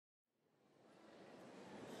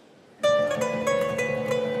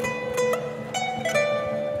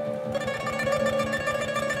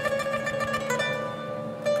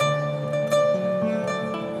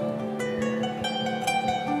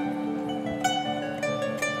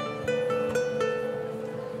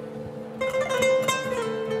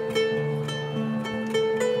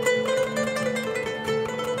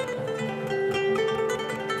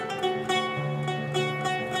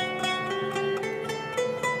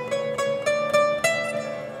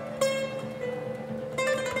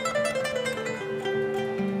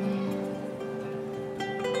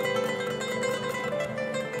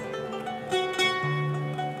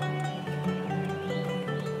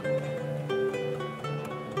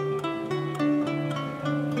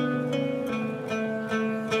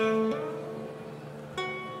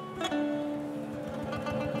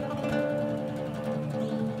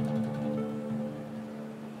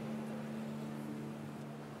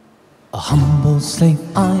A humble slave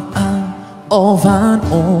I am of an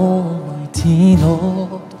almighty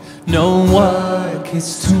Lord. No work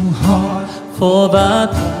is too hard for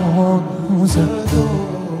that one who's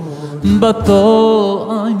adored. But though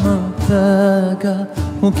I'm a beggar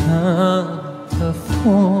who can't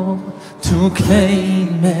afford to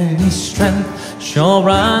claim any strength, sure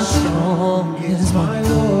and strong is my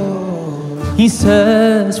Lord. He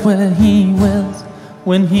says where He wills,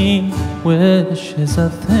 when He wishes a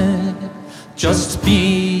thing, just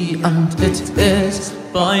be, and it is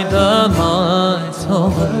by the might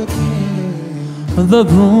of a King, the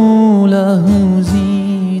ruler whose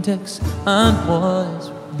edicts and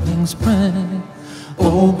wise rulings bring.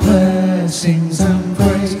 Oh, blessings and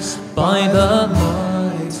praise by the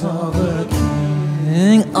might of a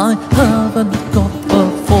King. I haven't got the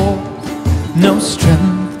force, no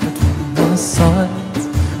strength between my sides.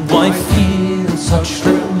 Why feel such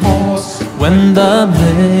remorse when the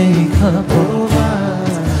Maker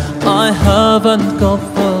provides? I haven't got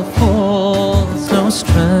the force, no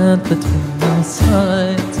strength between my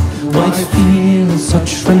sides. Why feel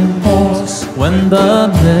such remorse when the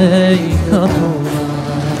Maker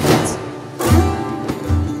provides?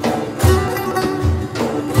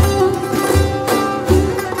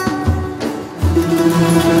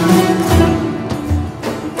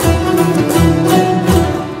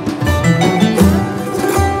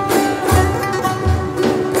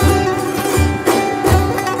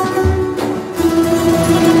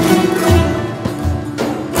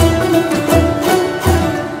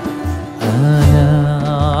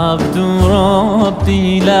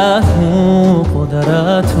 ربي له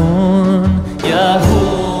قدرة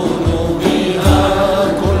يهون بها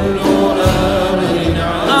كل أمر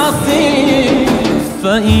عظيم.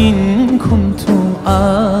 فإن كنت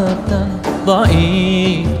عبدا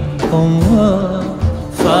ضعيفا قوام،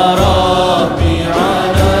 فربي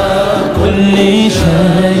على كل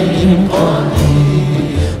شيء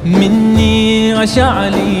قدير. مني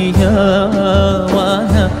وشعليا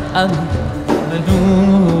وأنا أملوك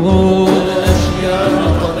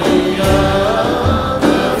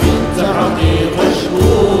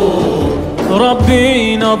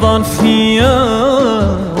ربي نظر فيا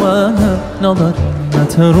وانا نظر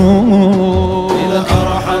متروك. إذا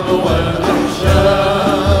أرحم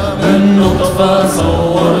والأحشاء النطفة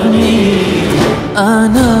صورني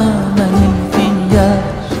أنا من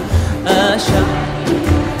فياش أشع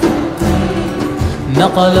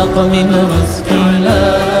نقلق من رزقي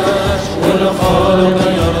لاش والخالق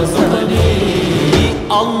يرزقني.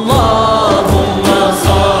 اللهم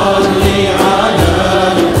صل على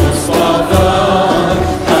المصطفى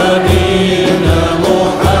حبيبنا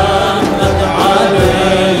محمد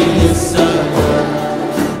عليه السلام.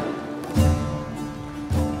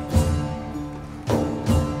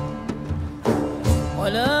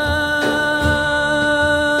 ولا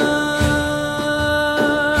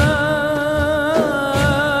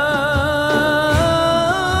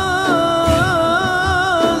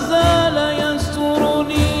زال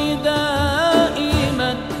يسترني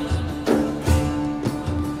دائما.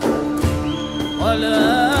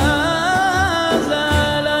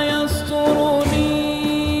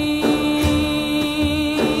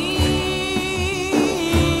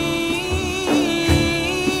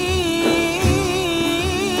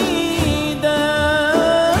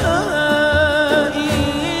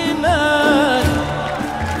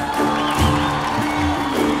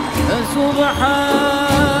 سبحان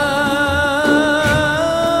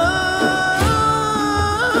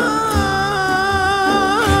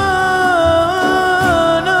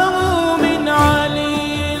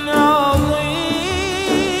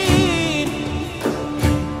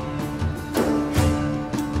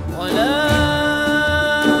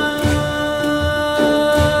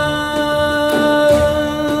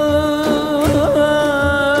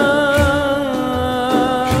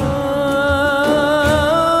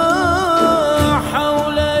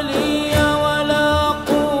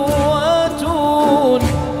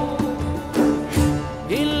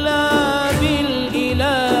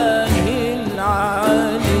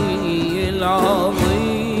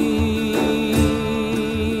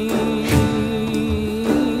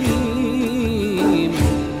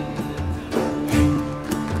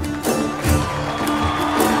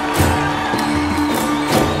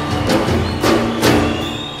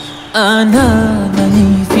أنا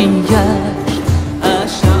ماني فياش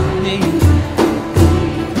أشعني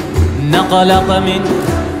نقلق من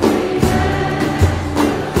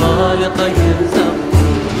خالق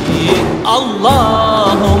يرزقني.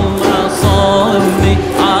 اللهم صل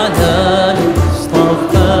على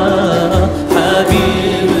المصطفى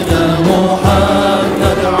حبيبنا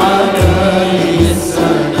محمد عليه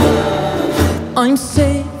السلام.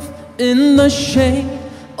 in the shade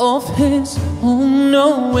of his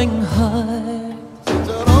all-knowing eye.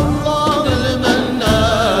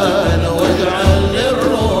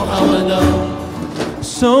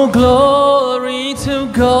 So glory to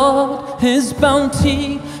God, His bounty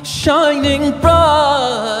shining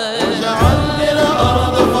bright.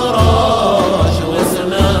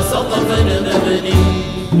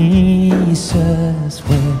 He says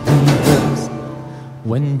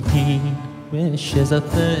when he wishes a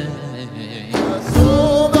thing.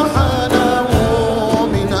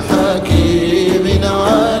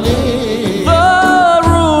 The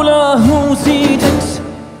ruler whose edicts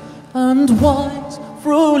and wise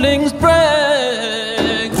rulings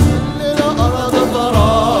break.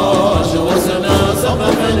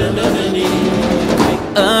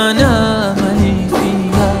 أنا ملي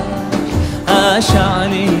فيها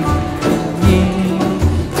أشعلي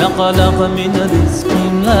نقلق من رزق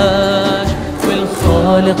الله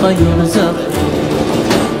والخالق يرزقني.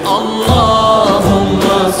 اللهم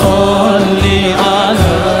صل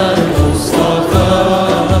على المصطفى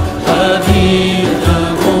حبيبنا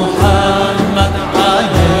محمد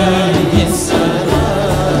عليه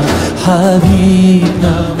السلام.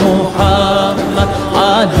 حبيبنا محمد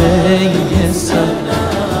عليه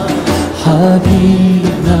السلام.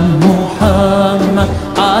 حبيبنا محمد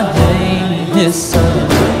عليه السلام.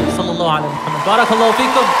 صلى الله على محمد. بارك الله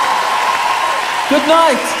فيكم. Good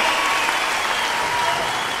night.